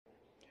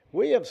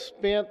We have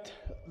spent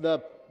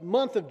the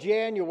month of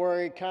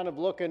January kind of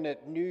looking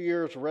at New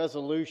Year's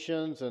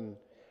resolutions and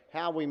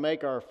how we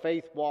make our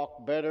faith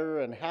walk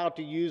better and how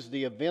to use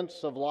the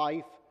events of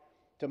life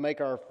to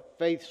make our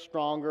faith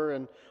stronger.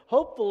 And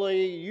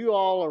hopefully you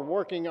all are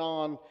working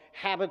on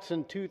habits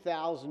in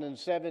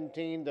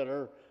 2017 that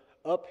are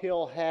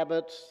uphill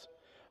habits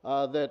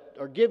that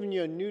are giving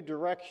you a new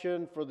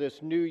direction for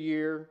this new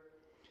year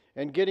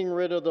and getting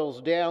rid of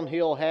those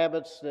downhill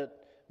habits that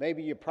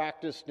maybe you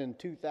practiced in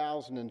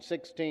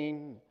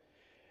 2016.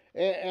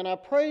 And I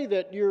pray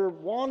that you're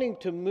wanting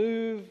to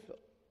move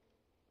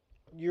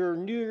your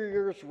New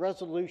Year's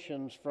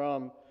resolutions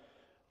from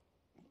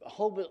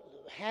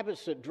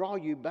habits that draw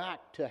you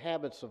back to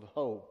habits of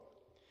hope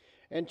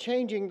and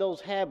changing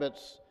those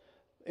habits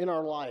in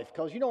our life.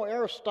 Because,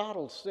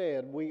 Aristotle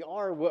said we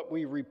are what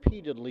we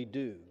repeatedly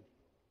do.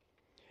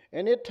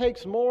 And it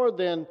takes more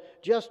than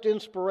just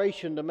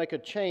inspiration to make a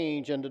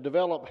change and to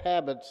develop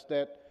habits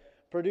that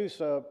produce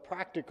a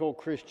practical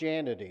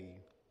Christianity.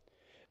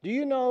 Do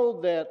you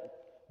know that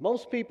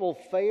most people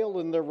fail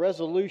in their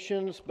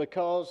resolutions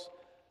because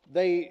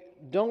they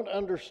don't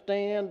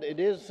understand it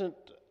isn't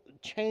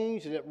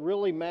change that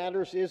really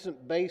matters,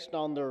 isn't based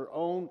on their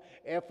own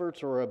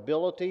efforts or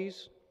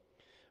abilities,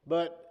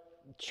 but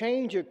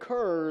change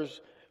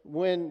occurs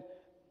when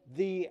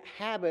the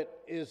habit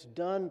is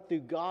done through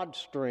God's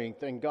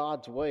strength and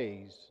God's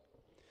ways.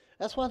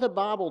 That's why the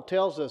Bible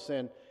tells us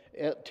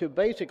to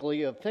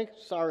basically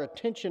fix our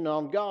attention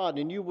on God,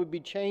 and you would be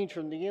changed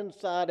from the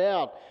inside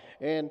out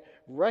and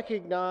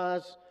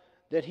recognize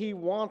that He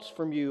wants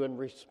from you and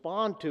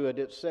respond to it.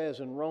 It says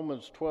in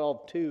Romans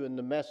 12:2 in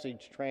the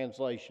Message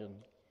translation.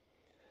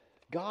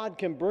 God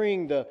can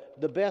bring the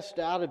best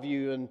out of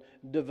you and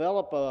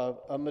develop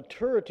a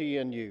maturity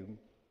in you.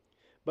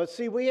 But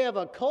see, we have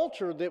a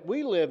culture that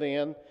we live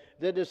in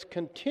that is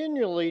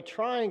continually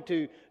trying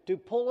to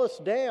pull us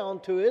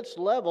down to its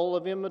level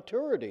of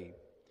immaturity,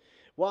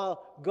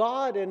 while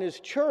God and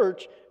His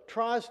church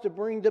tries to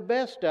bring the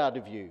best out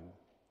of you.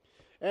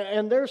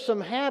 And there's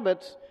some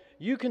habits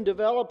you can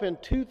develop in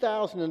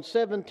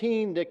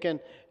 2017 that can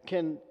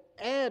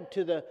add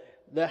to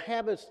the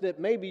habits that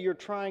maybe you're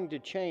trying to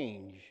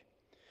change.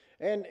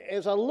 And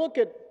as I look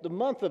at the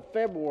month of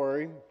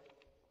February,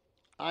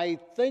 I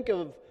think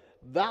of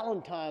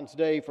Valentine's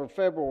Day for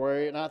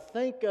February, and I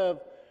think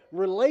of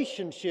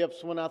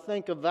relationships when I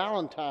think of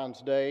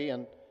Valentine's Day.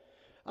 And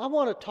I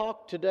want to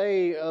talk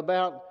today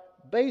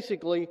about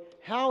basically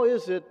how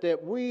is it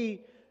that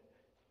we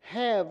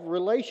have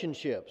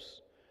relationships,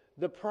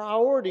 the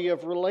priority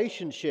of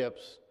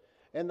relationships,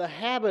 and the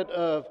habit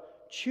of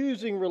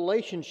choosing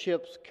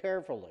relationships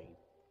carefully.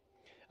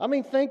 I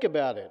mean, think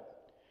about it.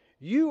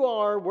 You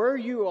are where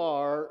you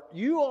are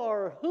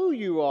who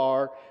you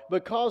are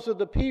because of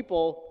the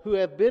people who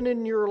have been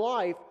in your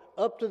life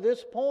up to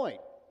this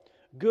point,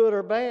 good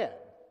or bad.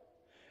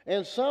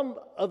 And some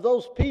of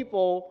those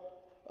people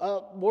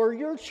were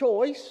your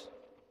choice,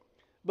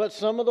 but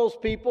some of those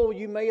people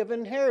you may have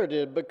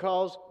inherited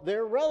because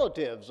they're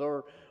relatives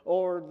or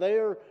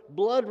their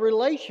blood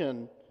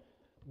relation,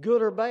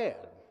 good or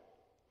bad.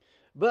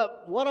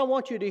 But what I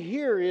want you to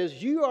hear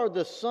is you are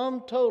the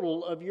sum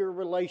total of your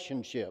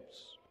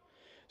relationships.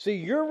 See,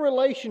 your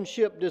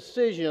relationship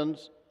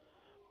decisions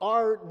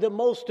are the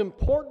most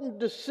important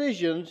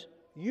decisions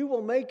you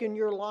will make in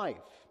your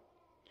life.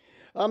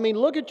 I mean,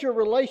 look at your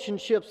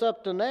relationships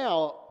up to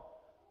now.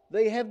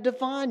 They have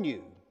defined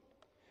you.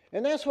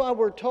 And that's why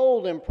we're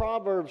told in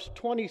Proverbs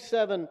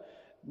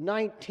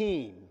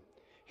 27:19,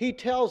 he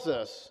tells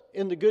us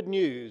in the Good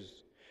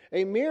News,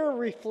 a mirror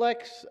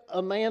reflects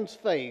a man's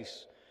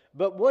face,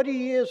 but what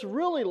he is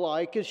really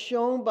like is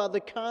shown by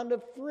the kind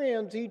of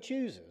friends he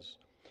chooses.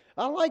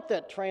 I like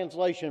that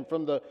translation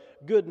from the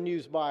Good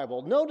News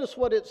Bible. Notice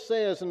what it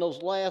says in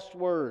those last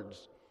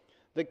words,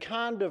 the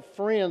kind of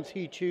friends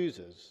he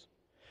chooses.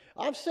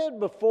 I've said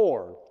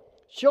before,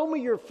 show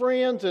me your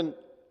friends and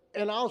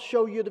I'll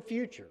show you the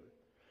future.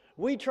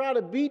 We try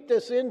to beat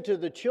this into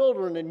the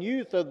children and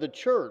youth of the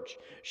church.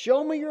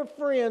 Show me your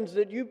friends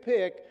that you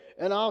pick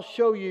and I'll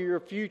show you your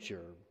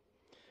future.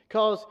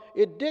 Because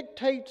it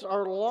dictates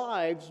our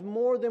lives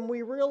more than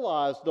we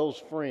realize, those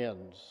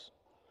friends.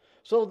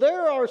 So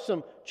there are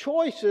some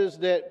choices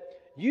that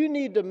you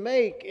need to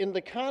make in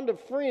the kind of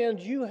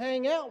friends you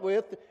hang out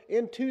with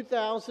in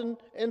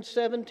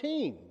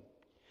 2017.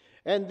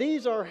 And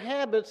these are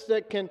habits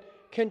that can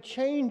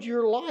change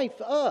your life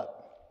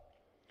up.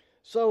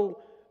 So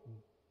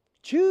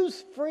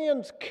choose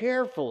friends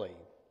carefully.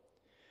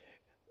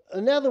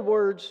 In other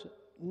words,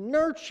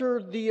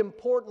 nurture the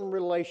important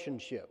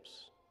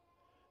relationships.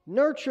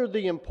 Nurture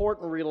the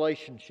important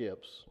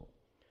relationships.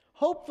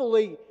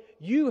 Hopefully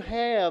you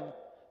have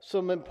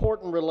some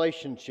important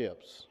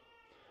relationships,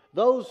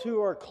 those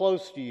who are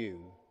close to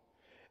you.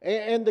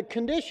 And the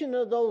condition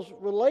of those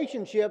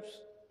relationships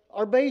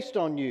are based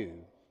on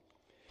you.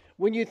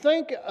 When you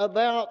think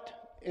about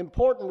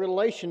important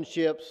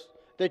relationships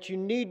that you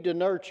need to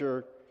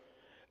nurture,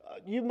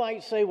 you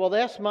might say, well,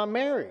 that's my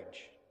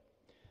marriage.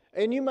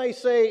 And you may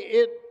say,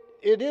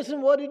 it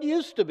isn't what it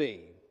used to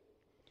be.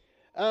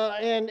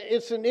 And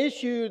it's an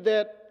issue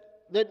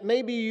that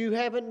maybe you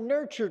haven't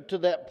nurtured to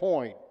that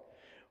point,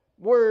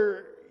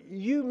 where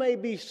you may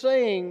be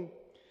saying,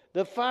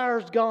 the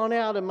fire's gone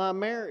out in my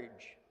marriage.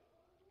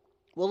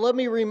 Well, let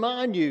me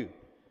remind you,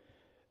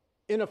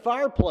 in a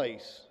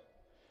fireplace,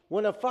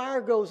 when a fire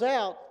goes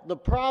out, the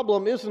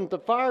problem isn't the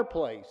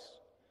fireplace.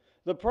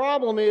 The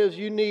problem is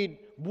you need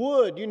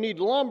wood, you need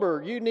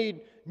lumber, you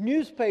need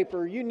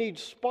newspaper, you need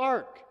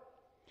spark.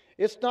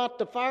 It's not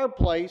the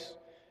fireplace.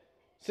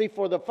 See,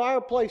 for the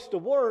fireplace to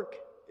work,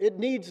 it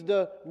needs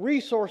the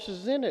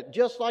resources in it,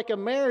 just like a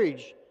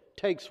marriage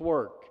takes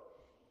work.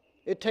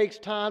 It takes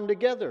time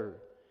together.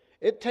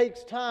 It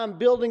takes time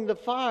building the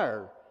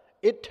fire.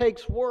 It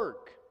takes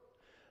work.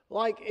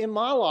 Like in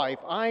my life,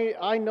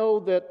 I know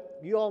that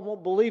you all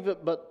won't believe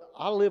it, but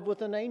I live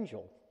with an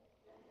angel.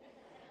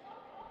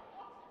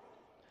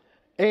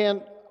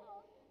 And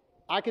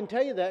I can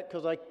tell you that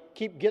because I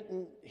keep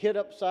getting hit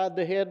upside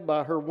the head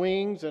by her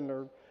wings, and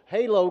her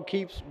halo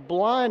keeps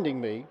blinding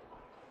me.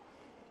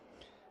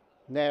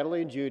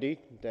 Natalie and Judy,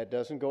 that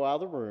doesn't go out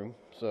of the room.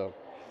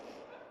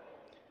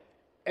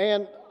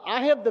 And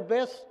I have the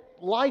best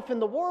life in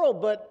the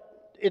world,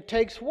 but it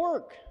takes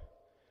work.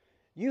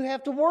 You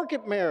have to work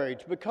at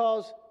marriage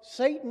because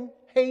Satan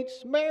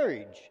hates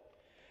marriage.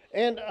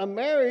 And a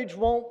marriage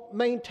won't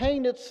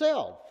maintain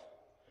itself.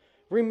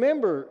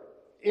 Remember,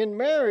 in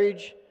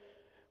marriage,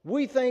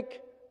 we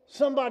think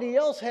somebody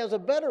else has a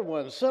better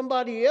one.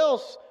 Somebody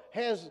else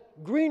has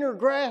greener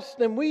grass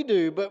than we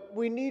do, but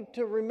we need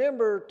to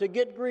remember, to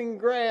get green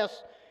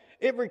grass,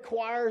 it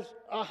requires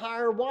a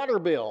higher water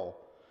bill,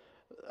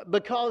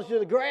 because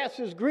the grass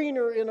is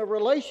greener in a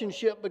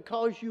relationship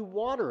because you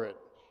water it.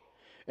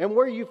 And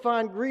where you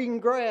find green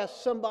grass,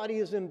 somebody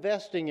is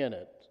investing in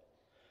it.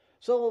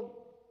 So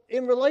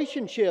in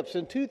relationships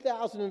in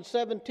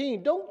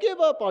 2017, don't give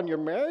up on your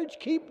marriage.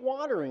 Keep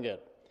watering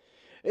it.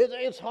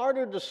 It's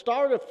harder to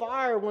start a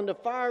fire when the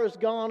fire has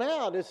gone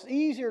out. It's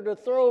easier to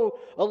throw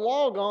a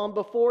log on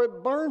before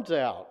it burns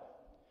out.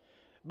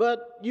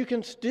 But you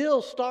can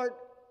still start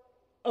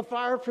a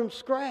fire from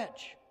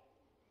scratch.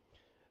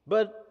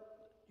 But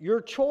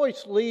your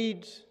choice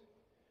leads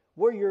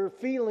where your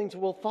feelings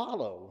will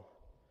follow.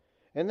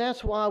 And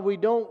that's why we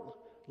don't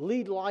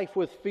lead life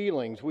with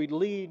feelings. We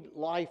lead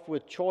life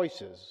with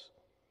choices.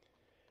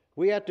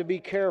 We have to be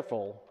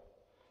careful,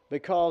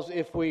 because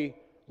if we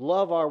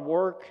love our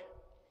work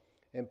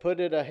and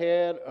put it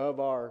ahead of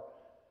our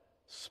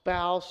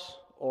spouse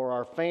or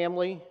our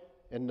family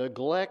and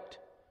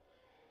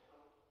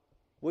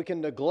we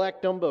can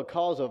neglect them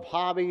because of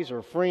hobbies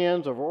or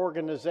friends or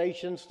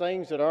organizations,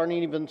 things that aren't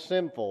even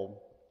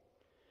sinful.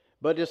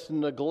 But it's the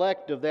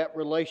neglect of that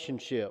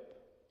relationship.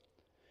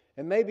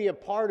 And maybe a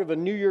part of a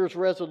New Year's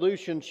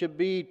resolution should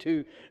be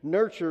to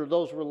nurture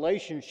those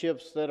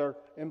relationships that are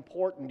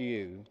important to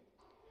you.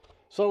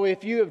 So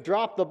if you have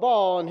dropped the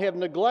ball and have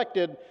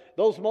neglected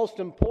those most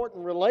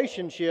important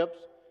relationships,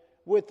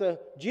 with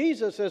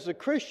Jesus as a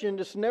Christian,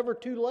 it's never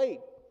too late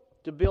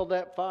to build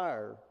that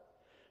fire,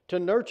 to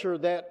nurture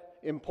that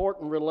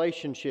important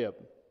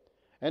relationship,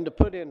 and to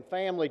put in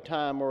family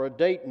time or a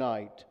date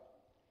night.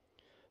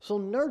 So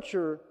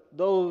nurture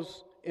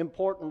those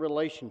important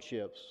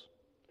relationships.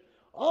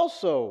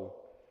 Also,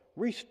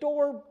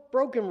 restore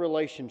broken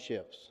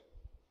relationships.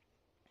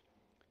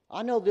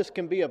 I know this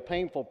can be a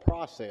painful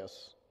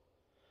process.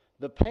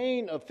 The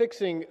pain of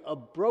fixing a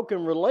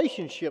broken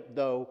relationship,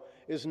 though,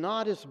 is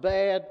not as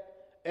bad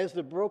as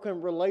the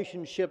broken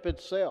relationship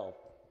itself.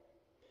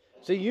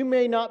 See, you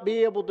may not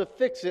be able to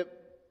fix it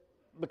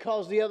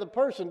because the other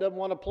person doesn't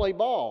want to play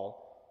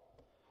ball.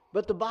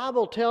 But the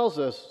Bible tells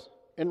us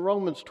in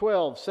Romans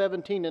 12,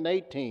 17 and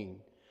 18,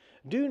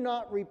 do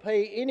not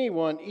repay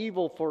anyone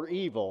evil for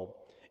evil.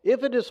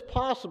 If it is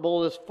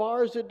possible, as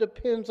far as it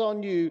depends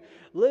on you,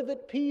 live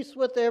at peace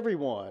with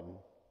everyone.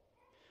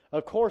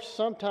 Of course,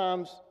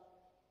 sometimes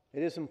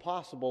it is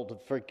impossible to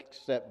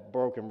fix that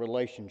broken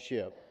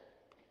relationship.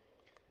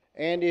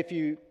 And if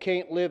you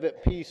can't live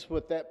at peace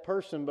with that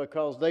person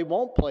because they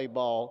won't play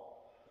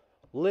ball,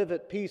 live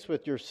at peace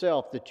with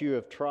yourself that you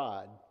have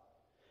tried.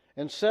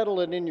 And settle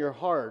it in your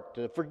heart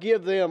to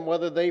forgive them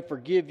whether they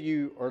forgive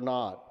you or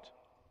not.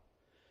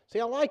 See,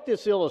 I like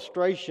this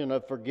illustration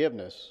of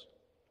forgiveness.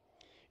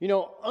 You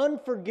know,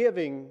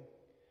 unforgiving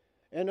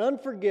and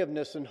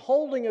unforgiveness and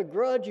holding a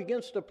grudge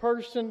against a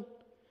person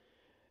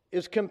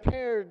is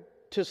compared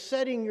to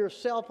setting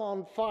yourself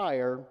on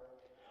fire,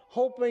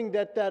 hoping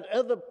that that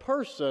other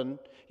person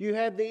you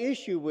have the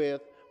issue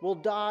with will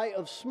die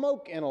of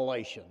smoke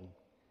inhalation.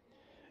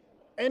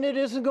 And it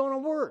isn't going to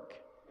work.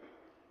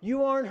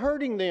 You aren't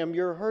hurting them,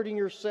 you're hurting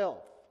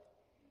yourself.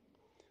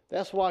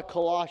 That's why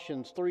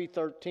Colossians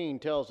 3:13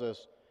 tells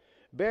us,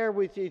 bear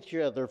with each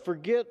other,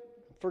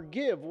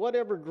 forgive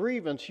whatever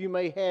grievance you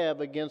may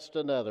have against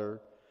another.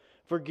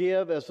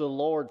 Forgive as the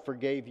Lord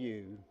forgave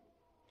you.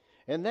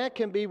 And that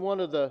can be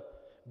one of the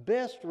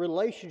best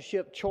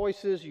relationship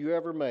choices you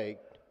ever make.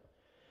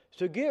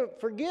 So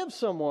forgive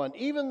someone,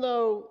 even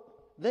though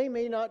they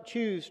may not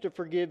choose to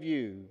forgive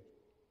you.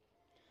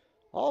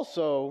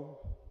 Also,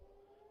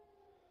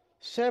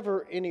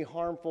 sever any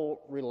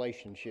harmful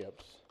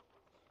relationships.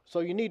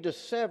 So you need to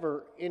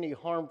sever any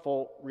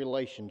harmful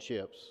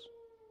relationships,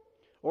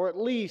 or at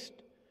least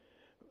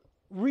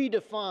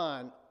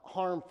redefine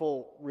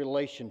harmful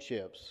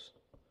relationships.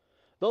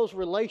 Those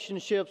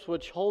relationships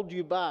which hold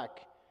you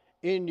back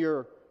in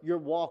your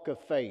walk of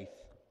faith.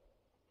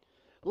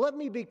 Let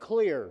me be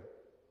clear.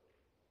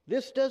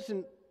 This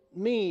doesn't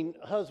mean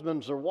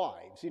husbands or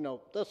wives.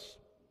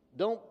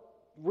 Don't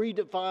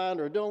redefine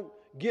or don't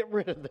get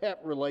rid of that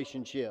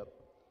relationship.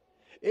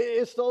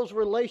 It's those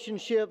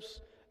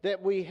relationships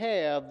that we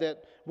have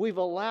that we've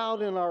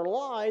allowed in our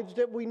lives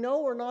that we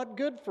know are not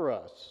good for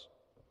us.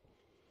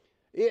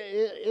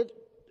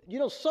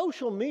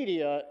 Social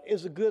media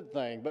is a good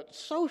thing, but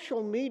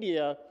social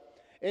media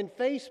and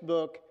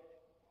Facebook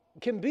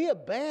can be a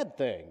bad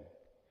thing,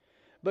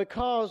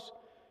 because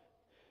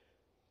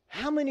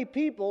how many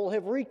people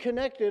have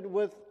reconnected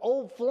with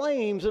old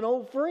flames and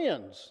old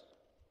friends?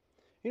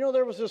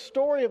 There was a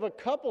story of a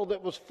couple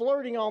that was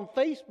flirting on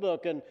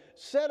Facebook and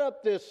set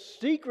up this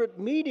secret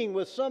meeting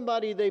with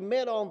somebody they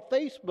met on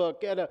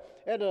Facebook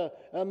at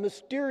a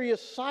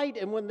mysterious site,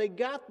 and when they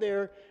got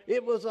there,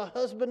 it was a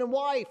husband and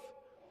wife.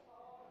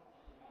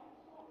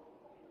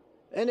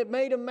 And it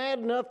made them mad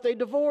enough they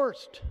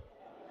divorced.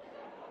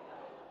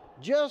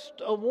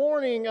 Just a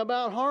warning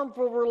about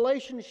harmful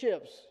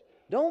relationships.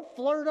 Don't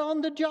flirt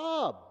on the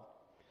job.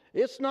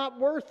 It's not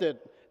worth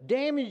it.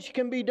 Damage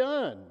can be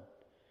done.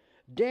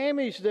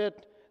 Damage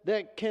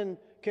that can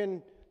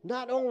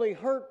not only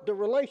hurt the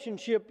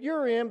relationship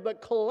you're in,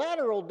 but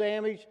collateral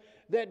damage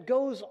that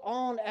goes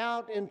on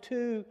out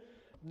into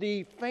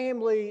the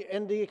family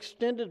and the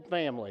extended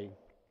family.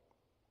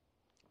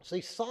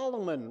 See,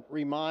 Solomon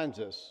reminds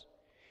us,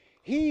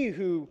 he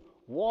who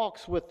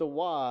walks with the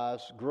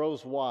wise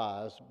grows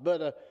wise,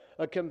 but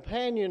a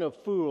companion of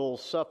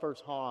fools suffers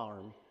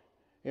harm,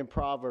 in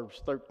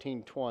Proverbs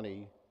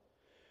 13:20.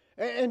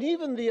 And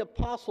even the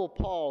Apostle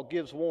Paul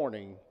gives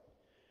warning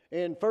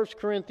in 1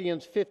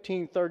 Corinthians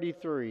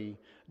 15:33.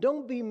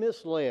 Don't be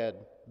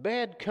misled.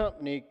 Bad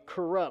company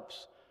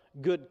corrupts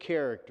good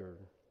character.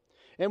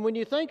 And when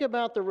you think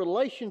about the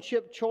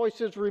relationship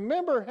choices,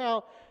 remember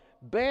how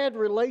bad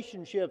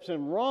relationships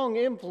and wrong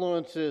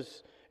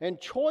influences and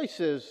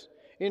choices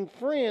in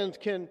friends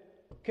can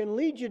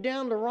lead you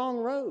down the wrong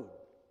road.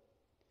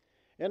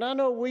 And I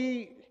know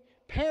we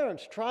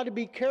parents try to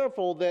be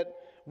careful that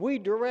we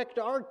direct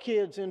our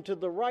kids into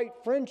the right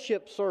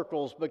friendship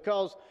circles,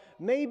 because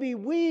maybe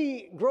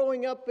we,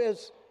 growing up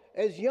as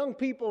young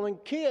people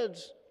and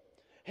kids,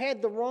 had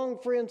the wrong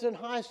friends in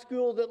high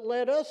school that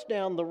led us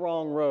down the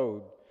wrong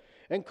road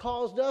and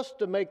caused us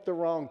to make the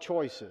wrong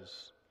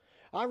choices.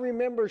 I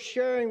remember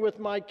sharing with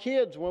my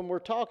kids when we're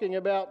talking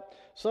about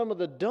some of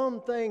the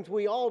dumb things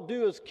we all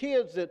do as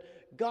kids, that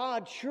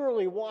God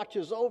surely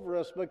watches over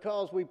us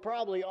because we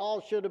probably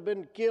all should have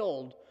been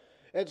killed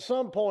at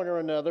some point or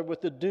another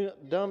with the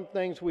dumb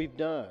things we've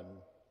done.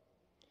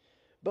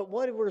 But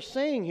what we're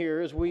saying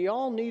here is we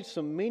all need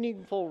some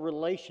meaningful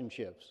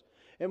relationships.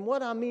 And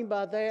what I mean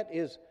by that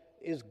is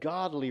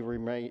godly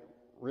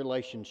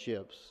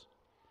relationships.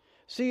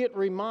 See, it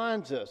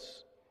reminds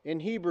us in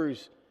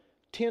Hebrews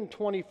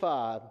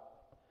 10:25,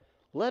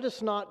 let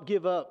us not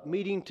give up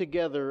meeting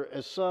together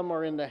as some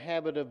are in the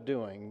habit of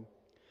doing,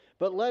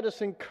 but let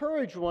us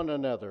encourage one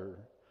another,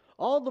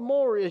 all the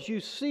more as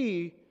you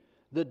see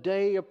the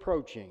day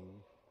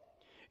approaching.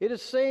 It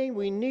is saying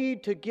we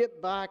need to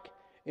get back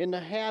in the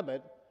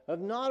habit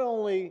of not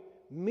only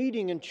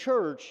meeting in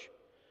church,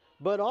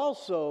 but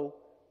also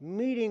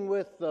meeting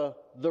with the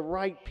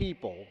right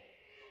people.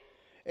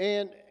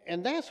 And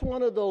that's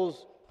one of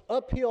those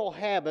uphill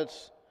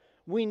habits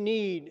we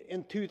need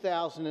in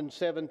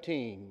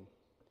 2017.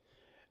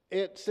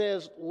 It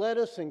says, let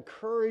us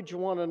encourage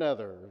one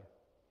another.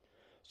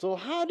 So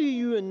how do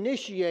you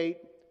initiate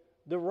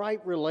the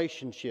right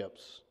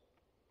relationships?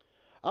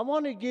 I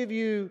want to give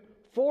you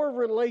 4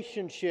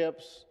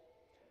 relationships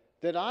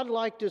that I'd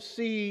like to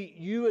see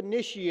you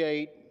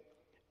initiate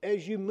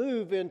as you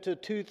move into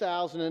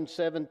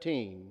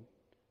 2017.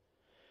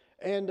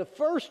 And the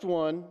first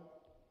one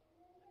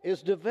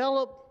is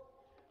develop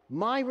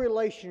my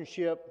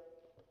relationship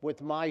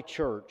with my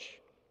church.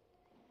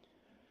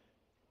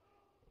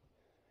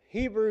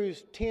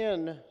 Hebrews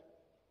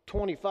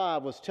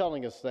 10:25 was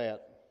telling us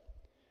that.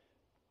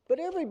 But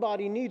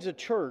everybody needs a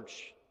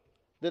church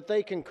that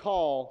they can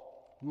call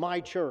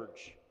my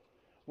church,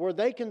 where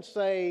they can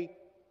say,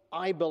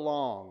 I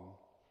belong.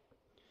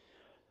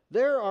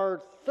 There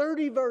are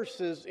 30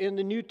 verses in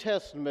the New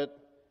Testament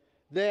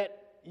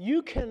that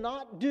you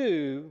cannot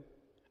do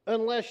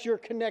unless you're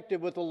connected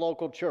with a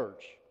local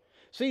church.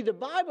 See, the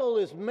Bible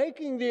is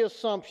making the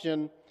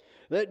assumption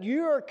that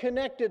you are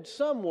connected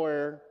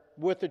somewhere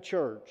with a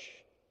church.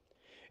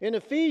 In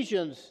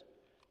Ephesians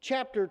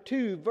chapter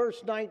 2,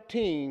 verse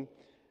 19,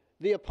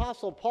 the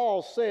Apostle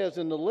Paul says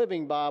in the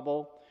Living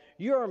Bible,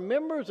 you are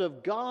members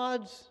of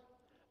God's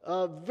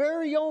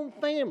very own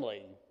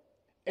family,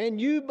 and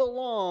you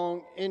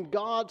belong in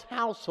God's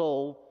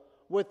household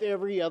with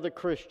every other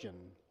Christian.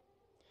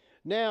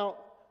 Now,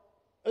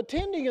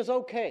 attending is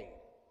okay.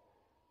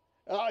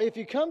 If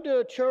you come to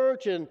a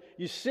church and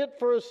you sit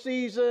for a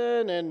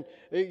season and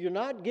you're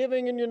not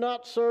giving and you're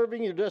not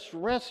serving, you're just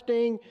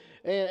resting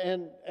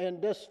and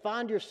just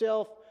find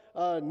yourself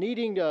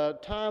needing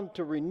time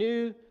to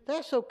renew,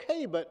 that's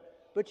okay,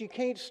 but you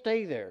can't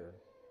stay there.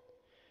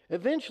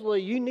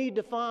 Eventually, you need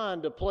to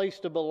find a place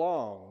to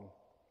belong.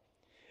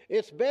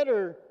 It's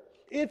better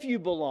if you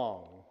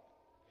belong.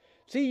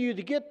 See, you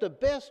to get the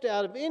best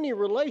out of any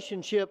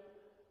relationship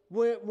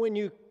when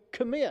you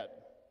commit.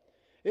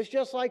 It's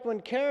just like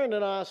when Karen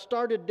and I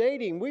started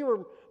dating. We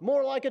were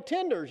more like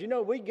attenders. You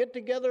know, we'd get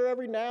together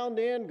every now and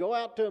then, go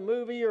out to a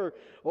movie or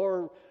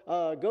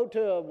go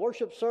to a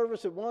worship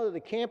service at one of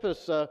the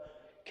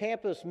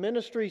campus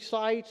ministry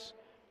sites.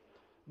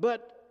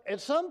 But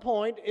at some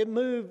point, it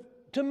moved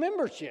to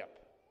membership.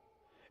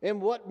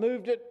 And what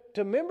moved it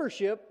to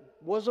membership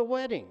was a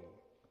wedding.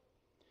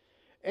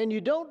 And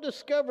you don't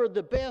discover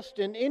the best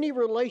in any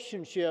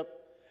relationship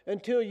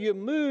until you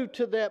move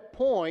to that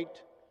point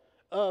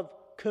of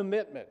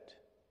commitment.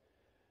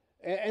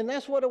 And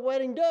that's what a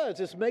wedding does.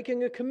 It's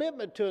making a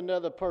commitment to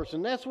another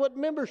person. That's what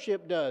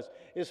membership does.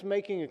 It's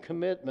making a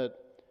commitment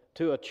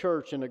to a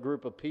church and a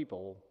group of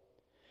people.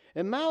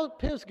 And Mount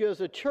Pisgah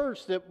is a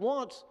church that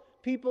wants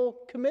people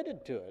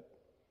committed to it.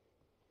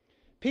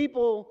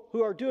 People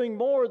who are doing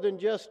more than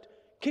just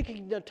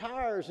kicking the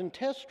tires and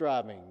test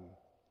driving.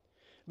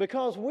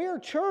 Because we're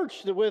a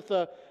church with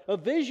a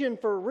vision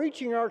for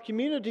reaching our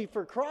community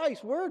for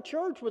Christ. We're a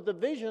church with a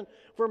vision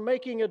for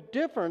making a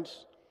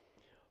difference.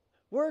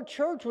 We're a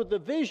church with a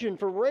vision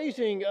for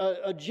raising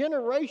a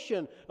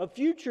generation, a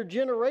future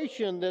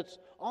generation that's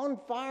on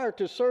fire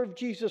to serve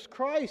Jesus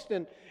Christ.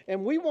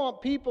 And we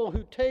want people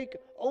who take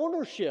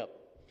ownership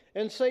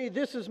and say,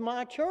 this is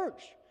my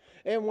church.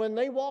 And when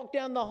they walk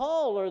down the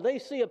hall or they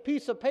see a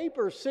piece of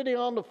paper sitting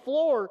on the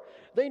floor,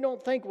 they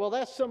don't think, well,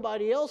 that's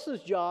somebody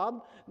else's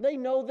job. They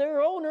know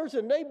their owners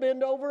and they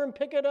bend over and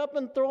pick it up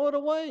and throw it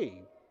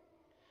away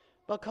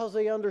because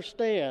they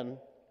understand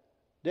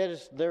that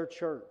it's their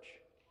church.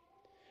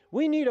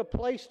 We need a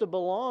place to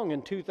belong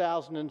in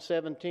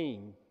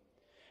 2017.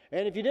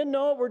 And if you didn't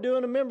know it, we're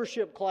doing a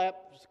membership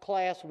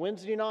class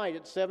Wednesday night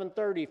at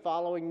 7:30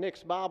 following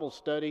Nick's Bible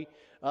study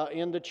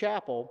in the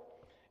chapel.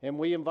 And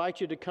we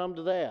invite you to come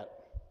to that.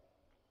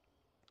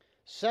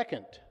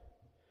 Second,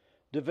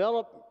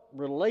 develop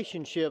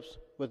relationships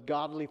with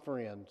godly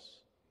friends.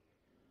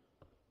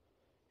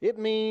 It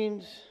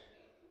means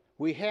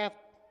we have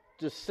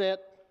to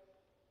set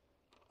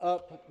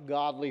up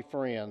godly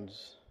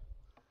friends.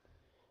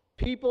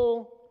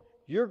 People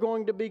you're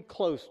going to be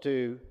close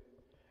to,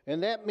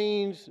 and that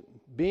means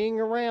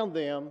being around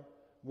them.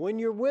 When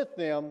you're with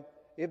them,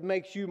 it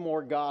makes you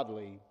more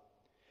godly.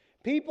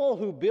 People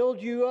who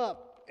build you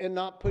up and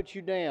not put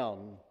you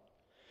down.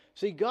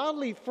 See,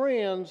 godly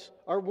friends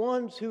are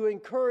ones who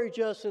encourage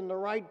us in the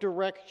right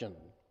direction.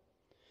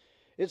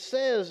 It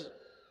says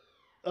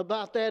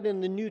about that in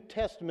the New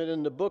Testament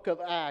in the book of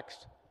Acts,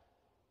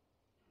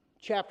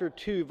 chapter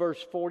 2,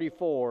 verse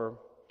 44.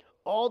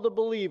 All the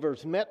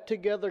believers met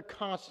together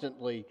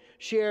constantly,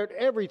 shared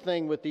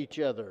everything with each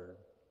other.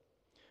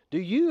 Do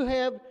you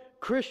have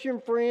Christian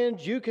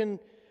friends you can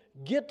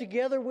get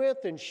together with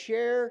and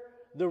share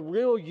the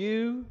real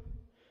you?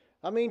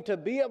 I mean, to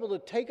be able to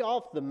take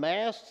off the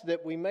masks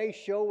that we may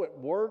show at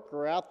work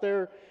or out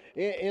there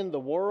in the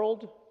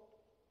world.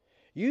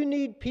 You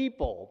need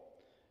people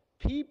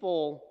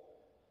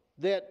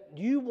that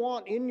you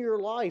want in your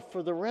life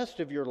for the rest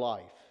of your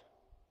life.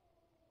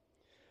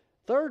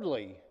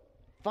 Thirdly,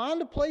 find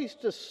a place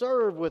to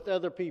serve with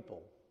other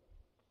people.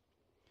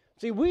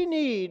 See, we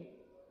need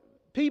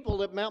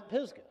people at Mount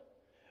Pisgah.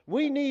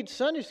 We need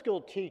Sunday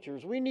school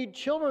teachers. We need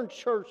children's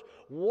church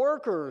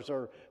workers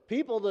or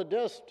people that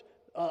just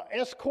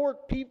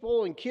escort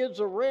people and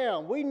kids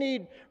around. We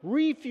need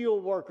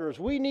refuel workers.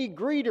 We need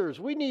greeters.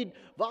 We need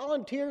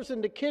volunteers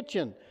in the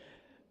kitchen.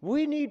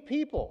 We need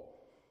people.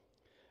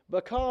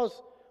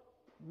 Because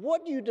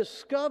what you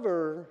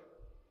discover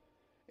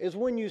is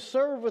when you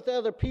serve with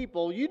other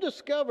people, you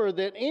discover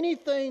that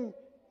anything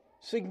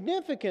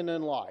significant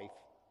in life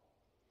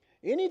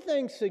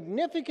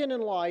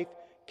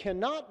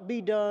cannot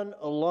be done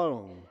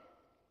alone.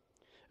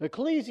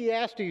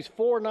 Ecclesiastes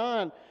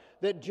 4:9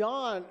 that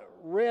John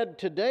read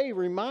today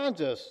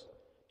reminds us,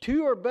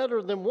 two are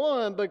better than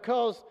one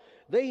because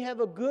they have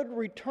a good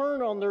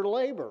return on their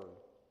labor.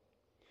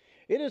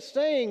 It is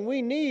saying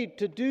we need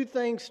to do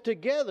things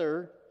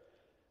together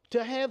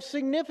to have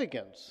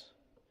significance.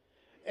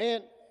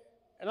 And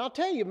I'll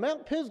tell you,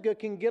 Mount Pisgah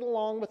can get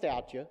along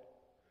without you.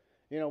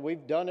 You know,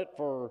 we've done it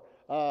for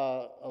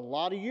a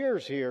lot of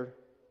years here,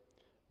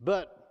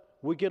 but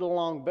we get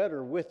along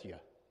better with you.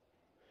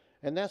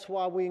 And that's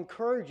why we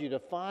encourage you to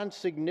find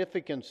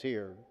significance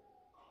here.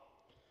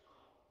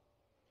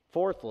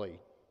 Fourthly,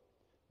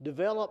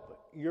 develop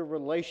your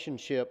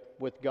relationship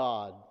with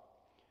God.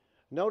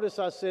 Notice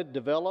I said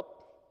develop.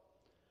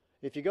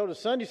 If you go to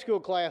Sunday school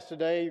class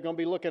today, you're going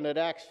to be looking at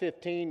Acts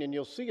 15 and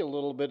you'll see a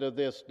little bit of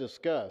this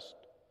discussed.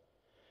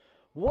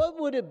 What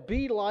would it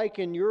be like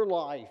in your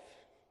life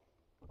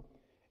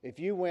if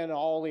you went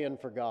all in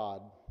for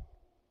God?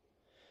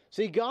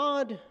 See,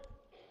 God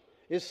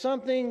is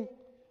something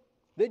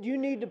that you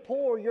need to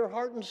pour your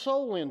heart and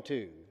soul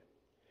into.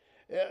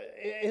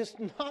 It's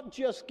not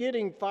just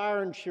getting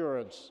fire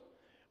insurance,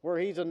 where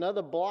He's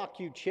another block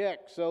you check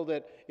so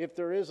that if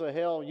there is a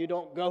hell, you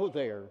don't go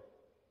there.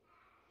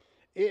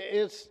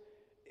 It's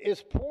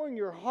pouring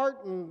your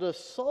heart and the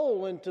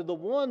soul into the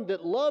one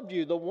that loved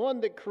you, the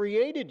one that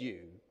created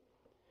you.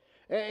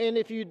 And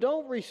if you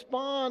don't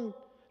respond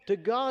to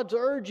God's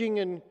urging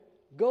and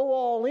go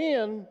all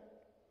in,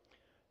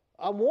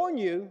 I warn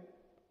you,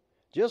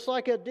 just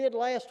like I did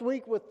last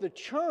week with the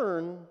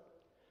churn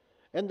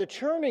and the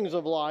churnings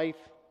of life,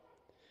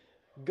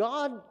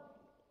 God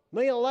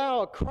may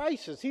allow a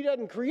crisis. He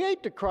doesn't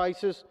create the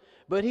crisis,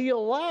 but He'll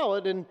allow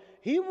it, and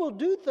He will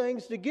do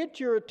things to get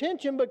your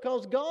attention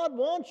because God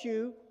wants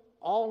you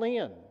all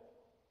in.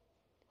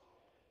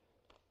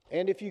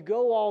 And if you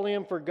go all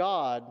in for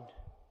God,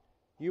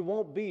 you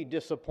won't be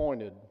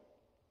disappointed.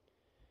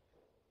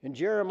 In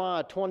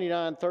Jeremiah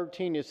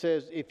 29:13, it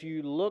says, "If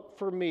you look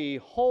for me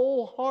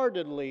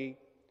wholeheartedly,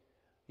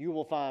 you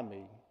will find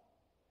me."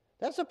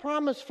 That's a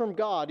promise from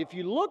God. If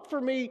you look for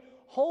me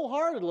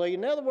wholeheartedly,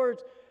 in other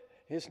words,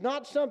 it's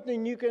not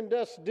something you can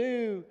just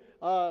do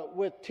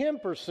with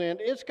 10%.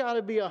 It's got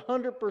to be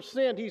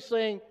 100%. He's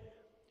saying,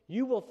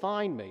 you will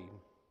find me.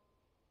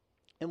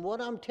 And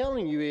what I'm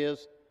telling you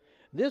is,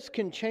 this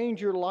can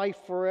change your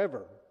life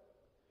forever.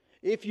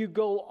 If you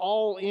go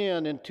all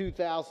in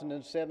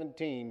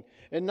 2017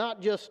 and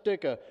not just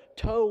stick a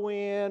toe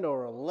in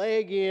or a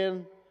leg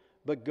in,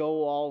 but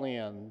go all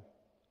in.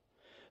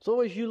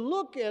 So as you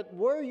look at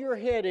where you're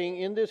heading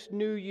in this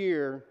new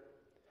year,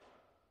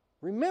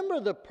 remember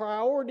the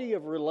priority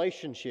of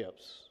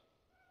relationships.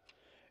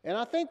 And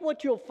I think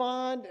what you'll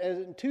find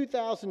in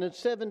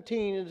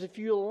 2017 is if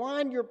you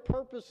align your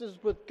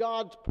purposes with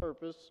God's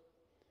purpose,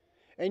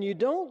 and you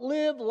don't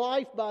live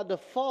life by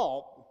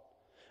default,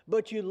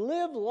 but you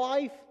live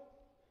life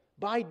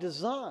by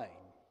design,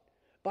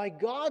 by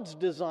God's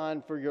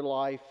design for your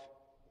life,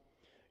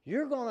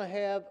 you're going to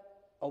have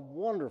a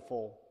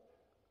wonderful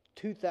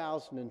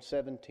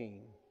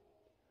 2017.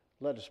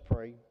 Let us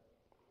pray.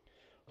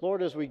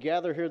 Lord, as we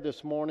gather here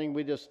this morning,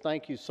 we just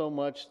thank you so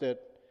much that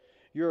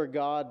you're a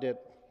God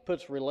that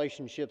puts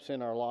relationships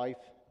in our life.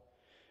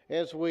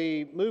 As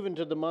we move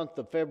into the month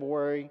of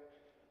February,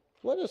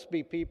 let us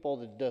be people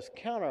that just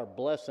count our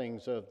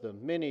blessings of the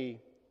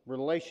many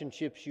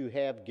relationships you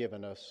have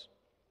given us.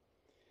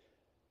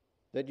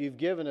 That you've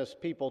given us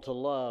people to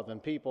love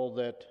and people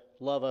that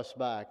love us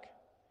back.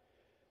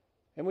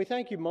 And we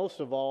thank you most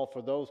of all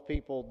for those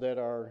people that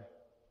are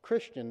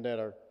Christian that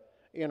are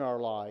in our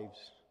lives.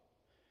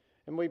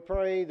 And we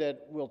pray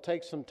that we'll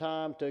take some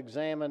time to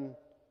examine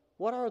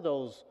what are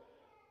those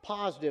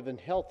positive and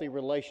healthy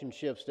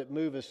relationships that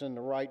move us in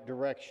the right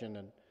direction,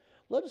 and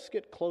let us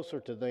get closer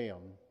to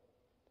them.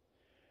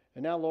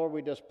 And now, Lord,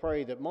 we just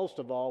pray that most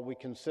of all we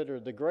consider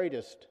the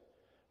greatest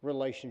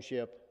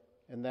relationship,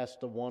 and that's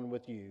the one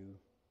with you.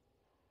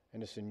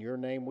 And it's in your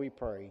name we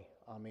pray.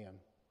 Amen.